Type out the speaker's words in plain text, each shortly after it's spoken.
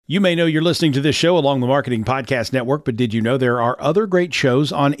You may know you're listening to this show along the Marketing Podcast Network, but did you know there are other great shows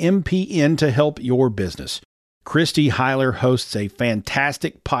on MPN to help your business? Christy Heiler hosts a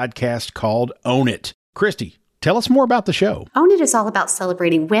fantastic podcast called Own It. Christy, tell us more about the show. Own It is all about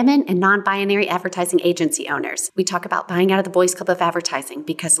celebrating women and non-binary advertising agency owners. We talk about buying out of the Boys Club of Advertising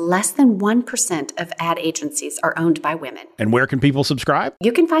because less than 1% of ad agencies are owned by women. And where can people subscribe?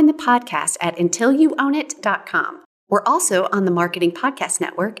 You can find the podcast at untilyouownit.com. We're also on the Marketing Podcast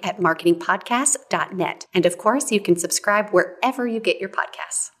Network at marketingpodcast.net. And of course, you can subscribe wherever you get your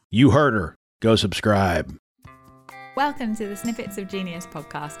podcasts. You heard her. Go subscribe. Welcome to the Snippets of Genius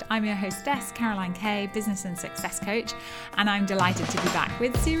podcast. I'm your hostess, Caroline Kay, business and success coach, and I'm delighted to be back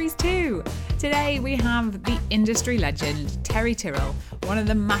with series 2. Today we have the industry legend, Terry Tyrrell, one of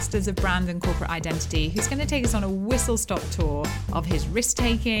the masters of brand and corporate identity, who's going to take us on a whistle-stop tour of his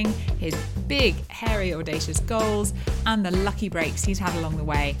risk-taking, his big, hairy, audacious goals, and the lucky breaks he's had along the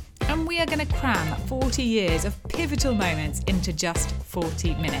way. And we are going to cram 40 years of pivotal moments into just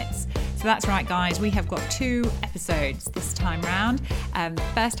 40 minutes. So that's right, guys, we have got 2 episodes this time round.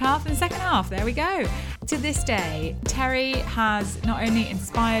 First half and second half, there we go. To this day, Terry has not only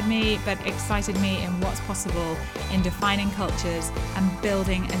inspired me, but excited me in what's possible in defining cultures and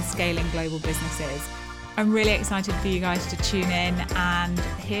building and scaling global businesses. I'm really excited for you guys to tune in and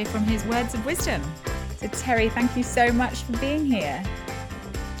hear from his words of wisdom. So Terry, thank you so much for being here.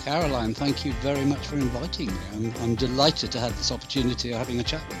 Caroline, thank you very much for inviting me. I'm delighted to have this opportunity of having a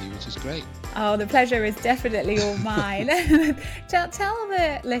chat with you, which is great. Oh, the pleasure is definitely all mine. Tell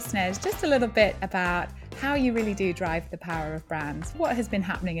the listeners just a little bit about how you really do drive the power of brands. What has been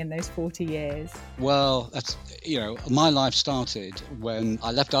happening in those 40 years? Well, that's, my life started when I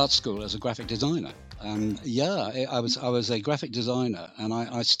left art school as a graphic designer. I was a graphic designer, and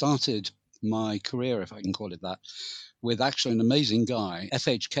I started my career, if I can call it that, with actually an amazing guy,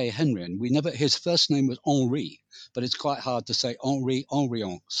 F.H.K. Henrion. His first name was Henri, but it's quite hard to say Henri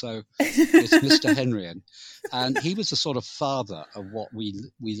Henrion, so it's Mr. Henrion. And he was the sort of father of what we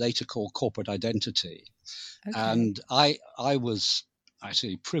later call corporate identity. Okay. And I was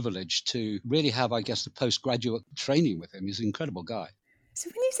actually privileged to really have, I guess, the postgraduate training with him. He's an incredible guy. So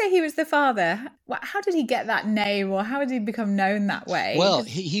when you say he was the father, how did he get that name, or how did he become known that way? Well,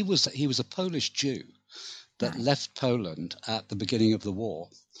 he was a Polish Jew that left Poland at the beginning of the war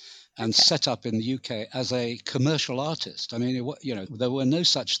and set up in the UK as a commercial artist. I mean, there were no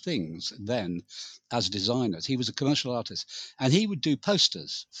such things then as designers. He was a commercial artist, and he would do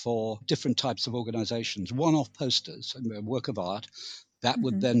posters for different types of organizations, one-off posters, a work of art that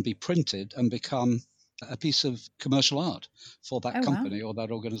would then be printed and become a piece of commercial art for that company or that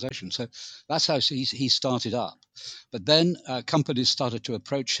organization. So that's how he started up. But then companies started to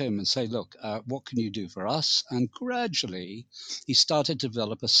approach him and say, look, what can you do for us? And gradually he started to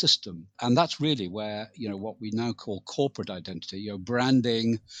develop a system. And that's really where, what we now call corporate identity,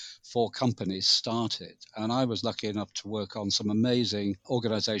 branding for companies started. And I was lucky enough to work on some amazing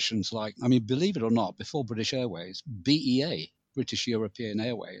organizations like, believe it or not, before British Airways, BEA, British European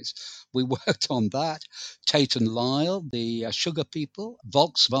Airways. We worked on that. Tate and Lyle, the sugar people,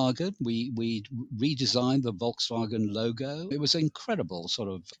 Volkswagen. We redesigned the Volkswagen logo. It was an incredible sort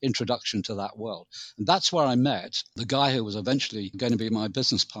of introduction to that world. And that's where I met the guy who was eventually going to be my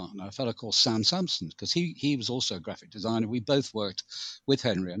business partner, a fellow called Sam Sampson, because he was also a graphic designer. We both worked with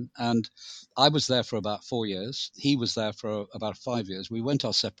Henrion, and I was there for about 4 years. He was there for about 5 years. We went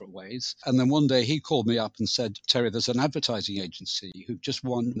our separate ways. And then one day he called me up and said, Terry, there's an advertising agency who've just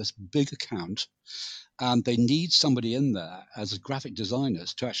won this big account, and they need somebody in there as graphic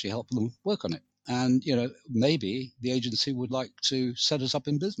designers to actually help them work on it. And, maybe the agency would like to set us up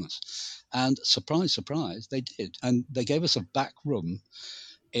in business. And surprise, surprise, they did. And they gave us a back room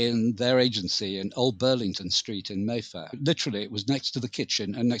in their agency in Old Burlington Street in Mayfair. Literally, it was next to the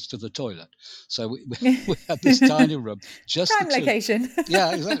kitchen and next to the toilet. So we had this tiny room. Just prime location.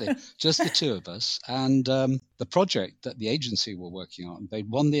 Yeah, exactly. Just the two of us. And the project that the agency were working on, they'd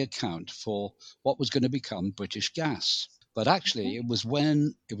won the account for what was going to become British Gas. But actually, it was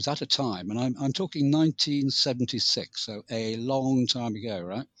at a time, and I'm talking 1976, so a long time ago,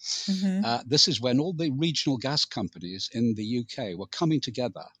 right? Mm-hmm. This is when all the regional gas companies in the UK were coming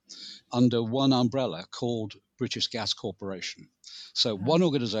together under one umbrella called British Gas Corporation. So one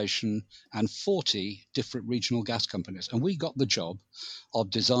organization and 40 different regional gas companies. And we got the job of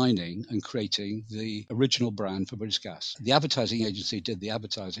designing and creating the original brand for British Gas. The advertising agency did the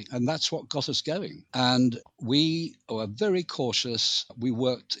advertising, and that's what got us going. And we were very cautious. We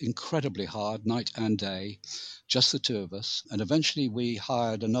worked incredibly hard, night and day, just the two of us. And eventually we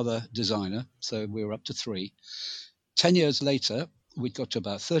hired another designer, so we were up to 3. 10 years later, we'd got to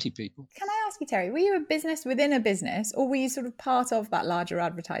about 30 people. Can I ask you, Terry, were you a business within a business, or were you sort of part of that larger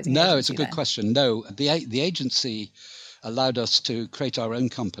advertising agency? No, it's a good question. No, the agency allowed us to create our own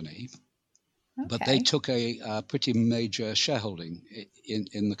company, but they took a pretty major shareholding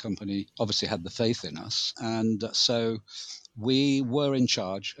in the company, obviously had the faith in us. And so we were in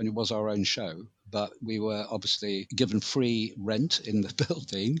charge, and it was our own show, but we were obviously given free rent in the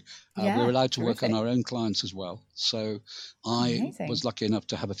building. We were allowed to work on our own clients as well. So I was lucky enough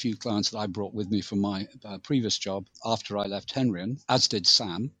to have a few clients that I brought with me from my previous job after I left Henrion, as did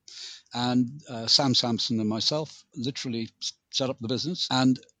Sam. And Sam Sampson and myself literally set up the business.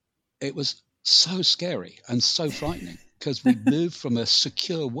 And it was so scary and so frightening, because we moved from a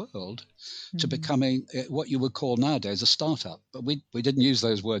secure world to becoming what you would call nowadays a startup. But we didn't use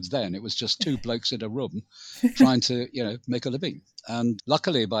those words then. It was just two blokes in a room trying to, make a living. And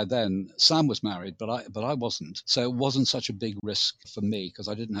luckily by then Sam was married, but I wasn't. So it wasn't such a big risk for me, because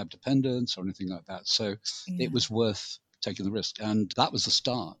I didn't have dependents or anything like that. So it was worth taking the risk. And that was the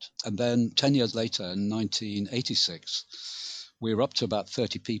start. And then 10 years later, in 1986, we were up to about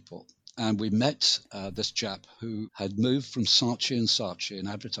 30 people. And we met this chap who had moved from Saatchi & Saatchi, an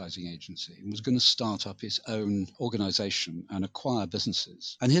advertising agency, and was going to start up his own organization and acquire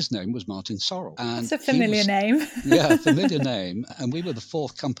businesses. And his name was Martin Sorrell. And that's a familiar name. Yeah, familiar name. And we were the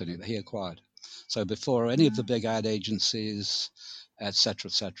fourth company that he acquired. So before any of the big ad agencies, et cetera,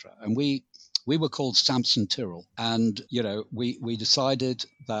 et cetera. And we were called Sampson Tyrrell. And, we decided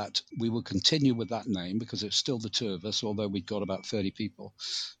that we would continue with that name because it's still the two of us, although we'd got about 30 people.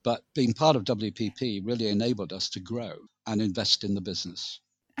 But being part of WPP really enabled us to grow and invest in the business.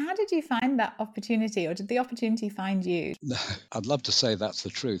 How did you find that opportunity, or did the opportunity find you? I'd love to say that's the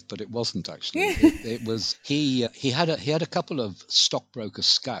truth, but it wasn't actually. It was he had a couple of stockbroker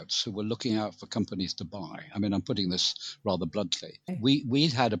scouts who were looking out for companies to buy. I mean, I'm putting this rather bluntly.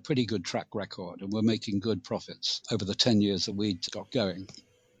 We'd had a pretty good track record, and we're making good profits over the 10 years that we'd got going.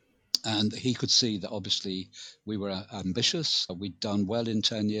 And he could see that obviously we were ambitious. We'd done well in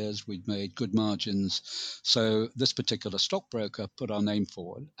 10 years. We'd made good margins. So this particular stockbroker put our name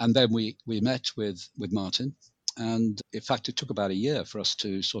forward. And then we met with Martin. And in fact, it took about a year for us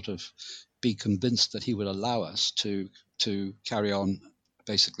to sort of be convinced that he would allow us to carry on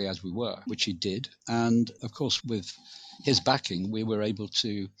basically as we were, which he did. And of course, with his backing, we were able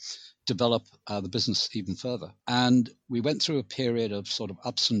to develop the business even further. And we went through a period of sort of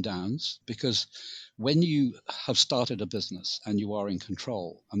ups and downs, because when you have started a business and you are in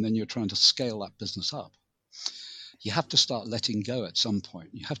control, and then you're trying to scale that business up, you have to start letting go at some point.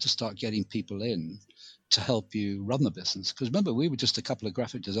 You have to start getting people in to help you run the business. Because remember, we were just a couple of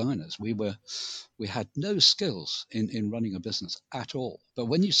graphic designers. We had no skills in running a business at all. But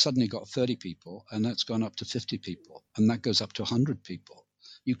when you suddenly got 30 people, and that's gone up to 50 people, and that goes up to 100 people,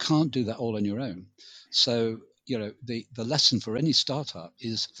 you can't do that all on your own. So, the lesson for any startup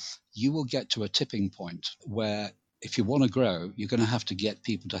is you will get to a tipping point where if you want to grow, you're going to have to get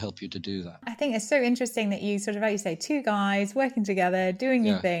people to help you to do that. I think it's so interesting that you sort of, like you say, two guys working together, doing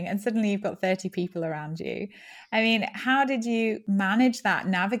your thing, and suddenly you've got 30 people around you. I mean, how did you manage that,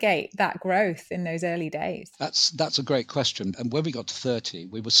 navigate that growth in those early days? That's a great question. And when we got to 30,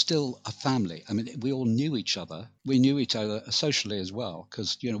 we were still a family. I mean, we all knew each other. We knew each other socially as well,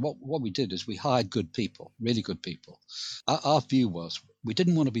 because, what we did is we hired good people, really good people. Our view was we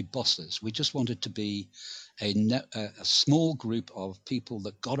didn't want to be bosses. We just wanted to be a small group of people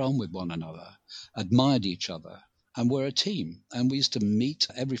that got on with one another, admired each other, and were a team. And we used to meet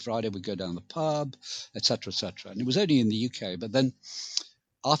every Friday. We'd go down the pub, et cetera, et cetera. And it was only in the UK. But then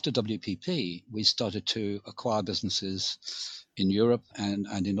after WPP, we started to acquire businesses in Europe and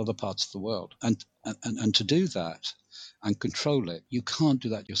in other parts of the world. And to do that and control it, you can't do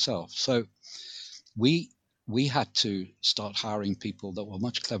that yourself. So we had to start hiring people that were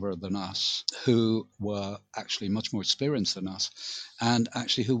much cleverer than us, who were actually much more experienced than us, and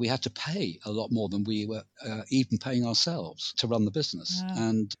actually who we had to pay a lot more than we were even paying ourselves to run the business. Wow.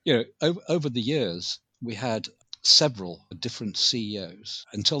 And over the years, we had several different CEOs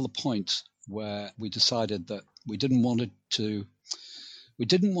until the point where we decided that we didn't want to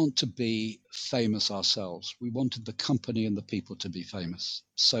be famous ourselves. We wanted the company and the people to be famous.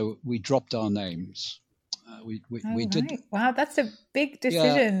 So we dropped our names. We did. Wow, that's a big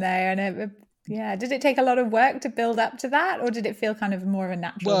decision there. And did it take a lot of work to build up to that, or did it feel kind of more of a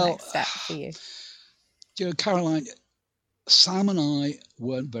natural next step for you? Caroline, Sam and I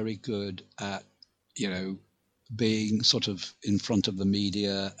weren't very good at, being sort of in front of the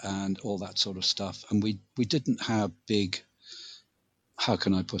media and all that sort of stuff. And we didn't have big how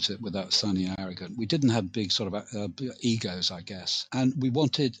can I put it without sounding arrogant? We didn't have big sort of egos, I guess. And we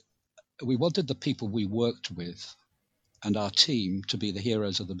wanted the people we worked with and our team to be the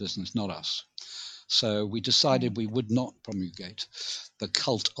heroes of the business, not us. So we decided we would not promulgate the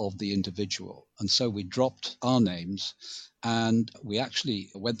cult of the individual. And so we dropped our names, and we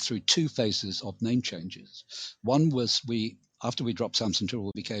actually went through 2 phases of name changes. One was after we dropped Samson Tool,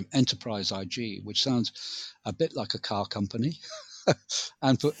 we became Enterprise IG, which sounds a bit like a car company.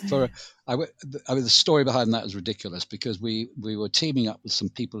 And the story behind that is ridiculous, because we were teaming up with some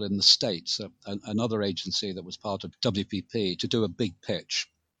people in the States, another agency that was part of WPP, to do a big pitch.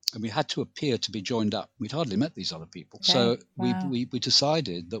 And we had to appear to be joined up. We'd hardly met these other people. Okay. So we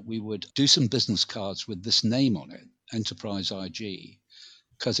decided that we would do some business cards with this name on it, Enterprise IG,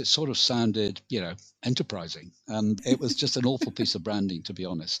 because it sort of sounded, enterprising. And it was just an awful piece of branding, to be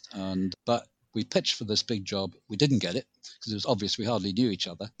honest. But we pitched for this big job. We didn't get it because it was obvious we hardly knew each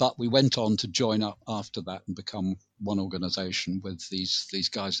other. But we went on to join up after that and become one organization with these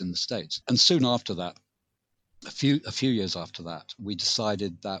guys in the States. And soon after that, a few years after that, we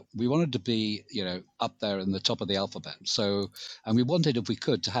decided that we wanted to be, up there in the top of the alphabet. And we wanted, if we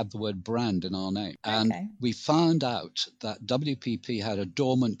could, to have the word brand in our name. And we found out that WPP had a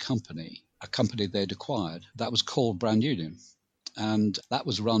dormant company, a company they'd acquired, that was called Brand Union. And that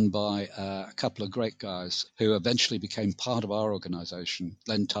was run by a couple of great guys who eventually became part of our organization,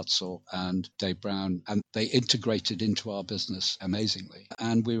 Glenn Tutzel and Dave Brown, and they integrated into our business amazingly.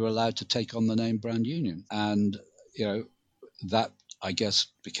 And we were allowed to take on the name Brand Union. And, that, I guess,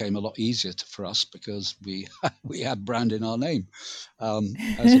 became a lot easier for us because we had brand in our name.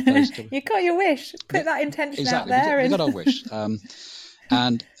 As opposed to, you got your wish. Put that intention exactly, out there. We got our wish.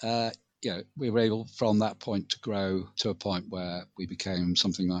 We were able from that point to grow to a point where we became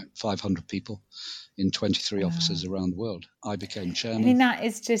something like 500 people in 23 offices around the world. I became chairman. I mean, that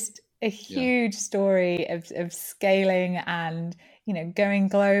is just a huge story of scaling and, going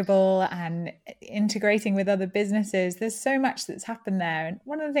global and integrating with other businesses. There's so much that's happened there. And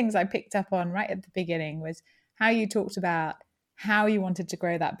one of the things I picked up on right at the beginning was how you talked about how you wanted to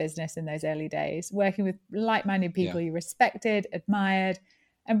grow that business in those early days, working with like-minded people you respected, admired,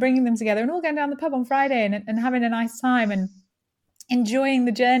 and bringing them together and all going down the pub on Friday and having a nice time and enjoying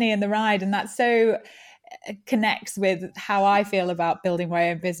the journey and the ride. And that so connects with how I feel about building my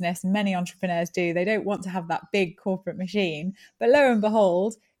own business. Many entrepreneurs do. They don't want to have that big corporate machine, but lo and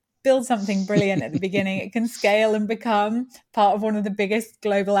behold, build something brilliant at the beginning. It can scale and become part of one of the biggest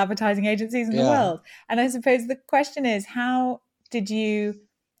global advertising agencies in the world. And I suppose the question is, how did you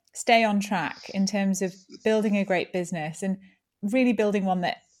stay on track in terms of building a great business and really building one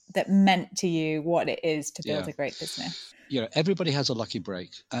that meant to you what it is to build a great business? Everybody has a lucky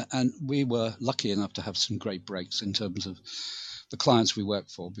break. And we were lucky enough to have some great breaks in terms of the clients we work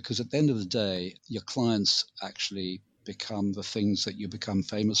for, because at the end of the day, your clients actually become the things that you become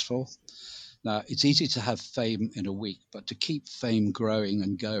famous for. Now, it's easy to have fame in a week, but to keep fame growing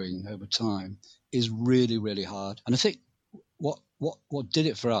and going over time is really, really hard. And I think what did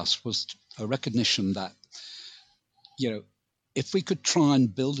it for us was a recognition that, if we could try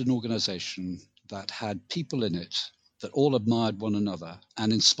and build an organization that had people in it that all admired one another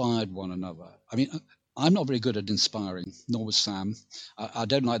and inspired one another. I mean, I'm not very good at inspiring, nor was Sam. I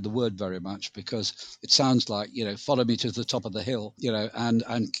don't like the word very much because it sounds like, follow me to the top of the hill,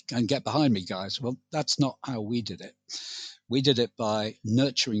 and get behind me, guys. Well, that's not how we did it. We did it by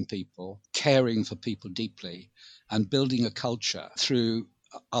nurturing people, caring for people deeply, and building a culture through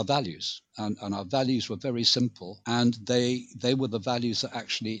our values. And our values were very simple, and they were the values that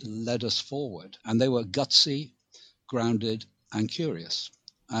actually led us forward. And they were gutsy, grounded, and curious.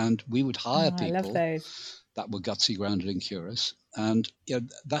 And we would hire people that were gutsy, grounded, and curious. And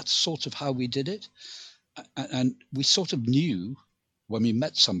that's sort of how we did it. And we sort of knew when we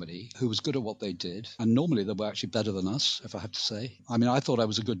met somebody who was good at what they did, and normally they were actually better than us, if I have to say. I mean, I thought I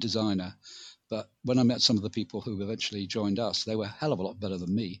was a good designer, but when I met some of the people who eventually joined us, they were a hell of a lot better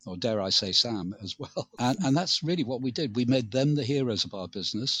than me, or dare I say Sam as well. And that's really what we did. We made them the heroes of our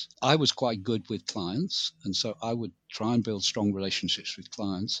business. I was quite good with clients, and so I would try and build strong relationships with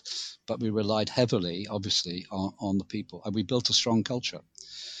clients, but we relied heavily, obviously, on the people. And we built a strong culture.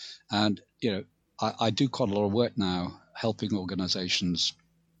 And, I do quite a lot of work now helping organizations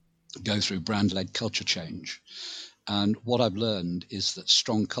go through brand-led culture change. And what I've learned is that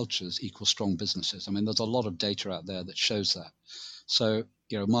strong cultures equal strong businesses. I mean, there's a lot of data out there that shows that. So,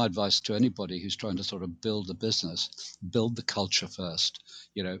 my advice to anybody who's trying to sort of build a business, build the culture first.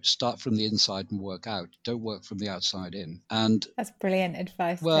 Start from the inside and work out. Don't work from the outside in. And that's brilliant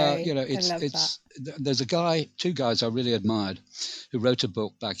advice. Well, Terry. I love that. There's two guys I really admired who wrote a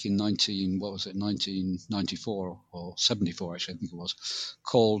book back in 1994 or 74, actually, I think it was,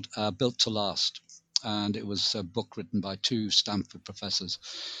 called Built to Last. And it was a book written by two Stanford professors,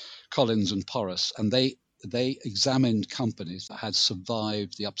 Collins and Porras, and they examined companies that had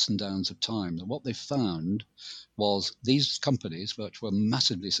survived the ups and downs of time. And what they found was these companies, which were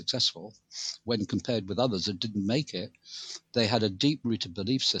massively successful, when compared with others that didn't make it, they had a deep-rooted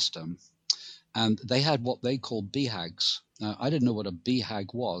belief system, and they had what they call BHAGs. Now, I didn't know what a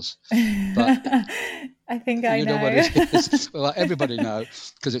BHAG was, but I think I know. You know what it is. Well, everybody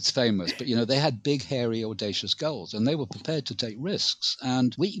knows because it's famous. But, they had big, hairy, audacious goals, and they were prepared to take risks.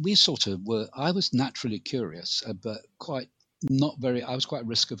 And we sort of were. I was naturally curious, but I was quite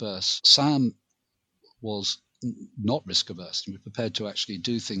risk averse. Sam was not risk averse and we're prepared to actually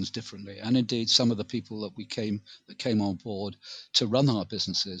do things differently. And indeed, some of the people that came on board to run our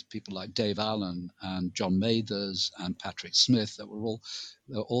businesses, people like Dave Allen and John Mathers and Patrick Smith, that were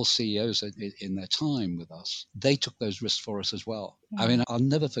all CEOs in their time with us, they took those risks for us as well. Yeah. I mean, I'll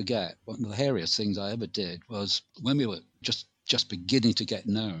never forget, one of the hairiest things I ever did was when we were just beginning to get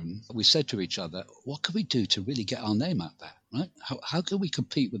known, we said to each other, what can we do to really get our name out there, right? How can we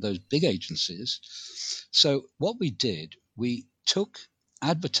compete with those big agencies? So what we did, we took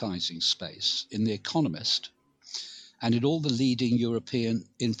advertising space in The Economist and in all the leading European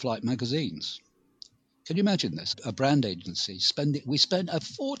in-flight magazines. Can you imagine this? A brand agency we spent a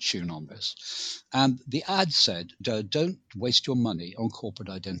fortune on this. And the ad said, don't waste your money on corporate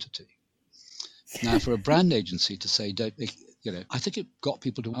identity. Now, for a brand agency to say, I think it got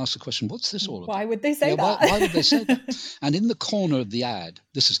people to ask the question, what's this all about? Why would they say that? Why would they say that? And in the corner of the ad,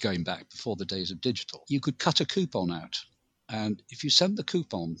 this is going back before the days of digital, you could cut a coupon out. And if you sent the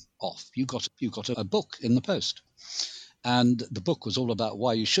coupon off, you got a book in the post. And the book was all about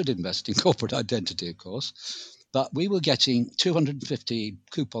why you should invest in corporate identity, of course. But we were getting 250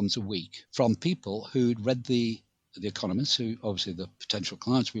 coupons a week from people who'd read The Economist, who obviously the potential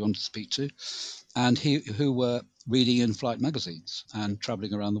clients we wanted to speak to, and who were reading in-flight magazines and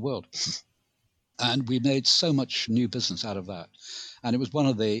traveling around the world. And we made so much new business out of that. And it was one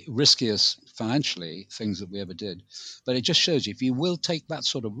of the riskiest financially things that we ever did. But it just shows you, if you will take that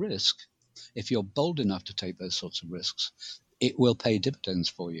sort of risk, if you're bold enough to take those sorts of risks, it will pay dividends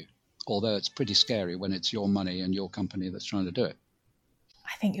for you. Although it's pretty scary when it's your money and your company that's trying to do it.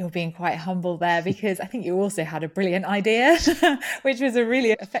 I think you're being quite humble there, because I think you also had a brilliant idea, which was a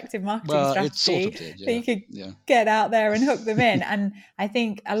really effective marketing strategy. It sort of did, yeah. So you could get out there and hook them in. And I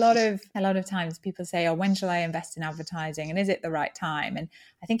think a lot of times people say, oh, when shall I invest in advertising? And is it the right time? And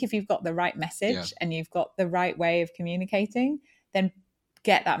I think if you've got the right message and you've got the right way of communicating, then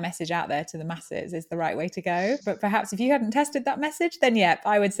get that message out there to the masses is the right way to go. But perhaps if you hadn't tested that message, then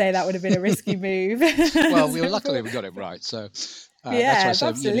I would say that would have been a risky move. Well, luckily we got it right. So that's why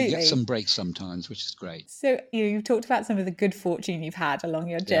absolutely. You get some breaks sometimes, which is great. So you've talked about some of the good fortune you've had along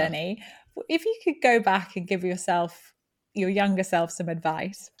your journey. Yeah. If you could go back and give your younger self some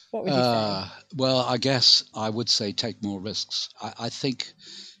advice, what would you say? Well, I guess I would say take more risks. I think,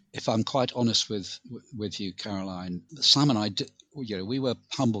 if I'm quite honest with you, Caroline, Sam and I, we were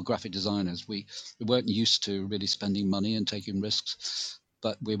humble graphic designers. We weren't used to really spending money and taking risks,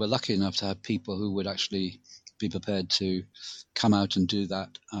 but we were lucky enough to have people who would actually be prepared to come out and do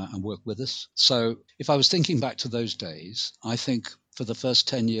that and work with us. So if I was thinking back to those days, I think for the first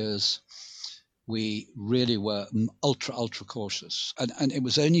 10 years, we really were ultra cautious. And it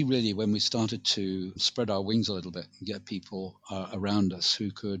was only really when we started to spread our wings a little bit and get people around us who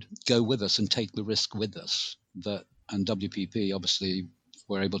could go with us and take the risk with us, and WPP obviously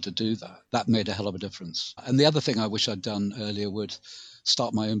were able to do that. That made a hell of a difference. And the other thing I wish I'd done earlier would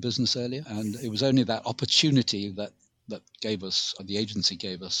start my own business earlier. And it was only that opportunity that gave us, or the agency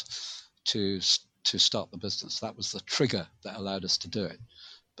gave us, to start the business. That was the trigger that allowed us to do it.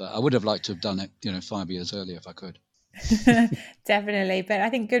 But I would have liked to have done it, 5 years earlier if I could. Definitely. But I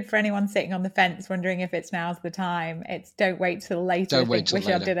think good for anyone sitting on the fence wondering if it's now's the time. It's don't wait till later. Don't wait till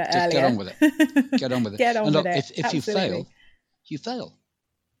later. I did it Just earlier. Get on with it. Get on with it. Get on and look, with it. If you fail, you fail,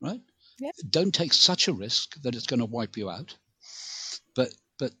 right? Yeah. Don't take such a risk that it's going to wipe you out. But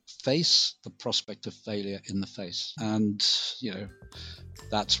face the prospect of failure in the face. And,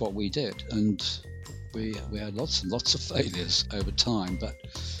 that's what we did. And we had lots and lots of failures over time. But,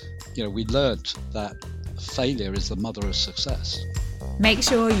 we learned that failure is the mother of success. Make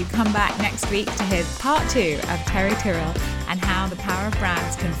sure you come back next week to hear part 2 of Terry Tyrrell and how the power of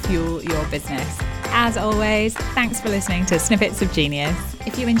brands can fuel your business. As always, thanks for listening to Snippets of Genius.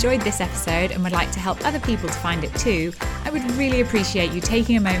 If you enjoyed this episode and would like to help other people to find it too, I would really appreciate you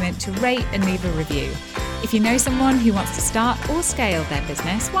taking a moment to rate and leave a review. If you know someone who wants to start or scale their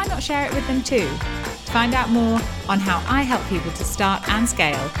business, why not share it with them too? To find out more on how I help people to start and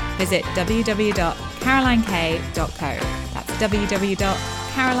scale, visit www.carolinekay.co. That's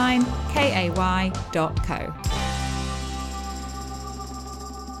www.carolinekay.co.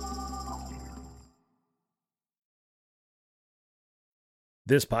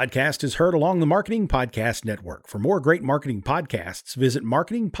 This podcast is heard along the Marketing Podcast Network. For more great marketing podcasts, visit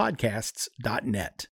marketingpodcasts.net.